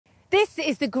This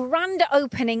is the grand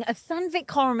opening of Sandvik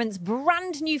Coromant's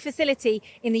brand new facility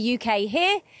in the UK,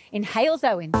 here in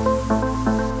Halesowen.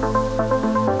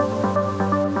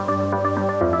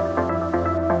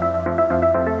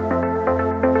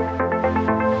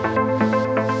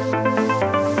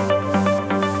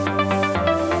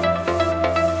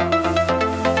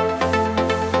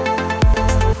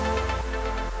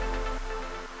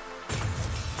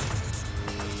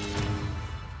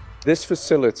 This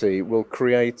facility will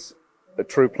create a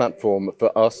true platform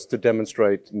for us to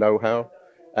demonstrate know-how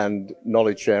and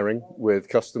knowledge sharing with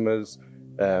customers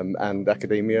and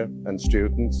academia and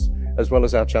students, as well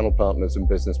as our channel partners and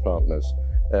business partners.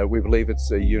 We believe it's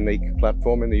a unique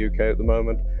platform in the UK at the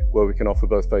moment where we can offer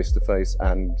both face-to-face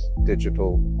and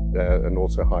digital and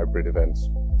also hybrid events.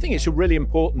 I think it's a really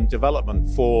important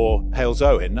development for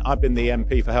Halesowen. I've been the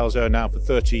MP for Halesowen now for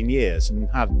 13 years and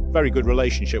had a very good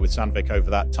relationship with Sandvik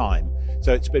over that time.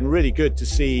 So it's been really good to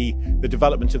see the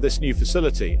development of this new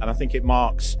facility, and I think it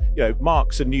marks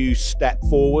a new step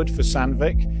forward for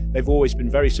Sandvik. They've always been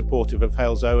very supportive of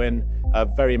Halesowen, a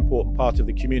very important part of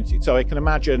the community. So I can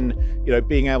imagine,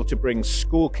 being able to bring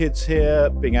school kids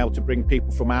here, being able to bring people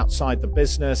from outside the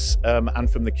business and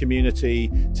from the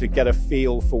community to get a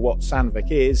feel for what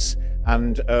Sandvik is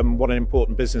and what an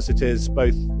important business it is,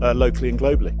 both locally and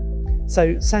globally.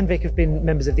 So Sandvik have been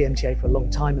members of the MTA for a long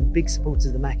time and big supporters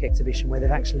of the MAC exhibition, where they've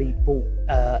actually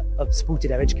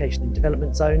supported our education and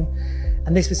development zone.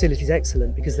 And this facility is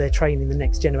excellent because they're training the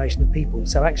next generation of people.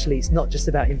 So actually it's not just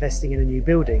about investing in a new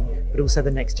building, but also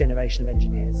the next generation of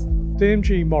engineers.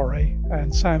 DMG Mori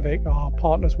and Sandvik are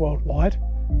partners worldwide.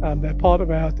 They're part of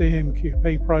our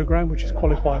DMQP program, which is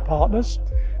Qualified Partners.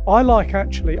 I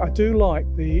do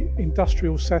like the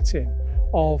industrial setting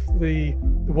of the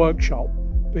workshop,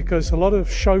 because a lot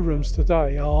of showrooms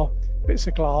today are bits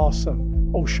of glass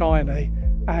and all shiny,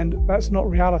 and that's not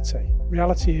reality.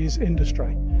 Reality is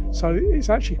industry. So it's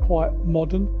actually quite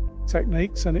modern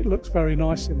techniques and it looks very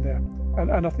nice in there.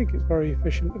 And I think it's very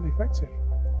efficient and effective.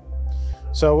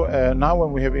 So now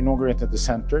when we have inaugurated the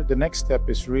center, the next step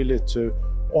is really to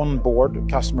onboard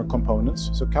customer components.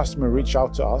 So customer reach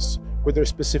out to us with their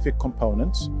specific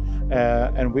components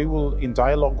and we will, in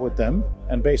dialogue with them,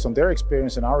 and based on their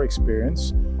experience and our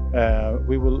experience,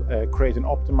 we will create an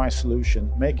optimized solution,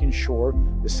 making sure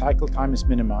the cycle time is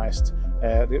minimized,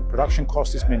 the production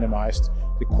cost is minimized,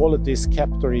 the quality is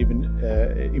kept or even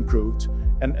improved,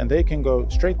 and they can go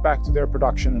straight back to their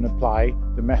production and apply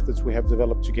the methods we have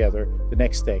developed together the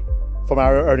next day. From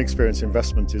our own experience,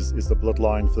 investment is the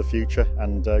bloodline for the future,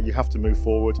 and you have to move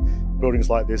forward. Buildings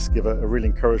like this give a real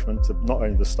encouragement to not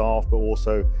only the staff but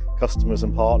also customers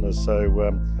and partners. So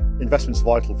investment's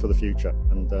vital for the future,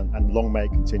 and long may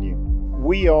it continue.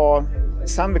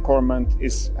 Sandvik Coromant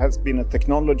has been a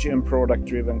technology and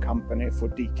product-driven company for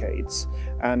decades,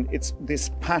 and it's this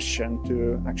passion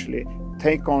to actually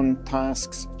take on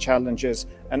tasks, challenges,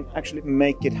 and actually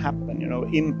make it happen,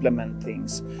 implement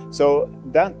things. So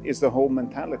that is the whole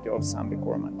mentality of Sandvik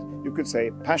Coromant. You could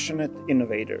say passionate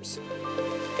innovators.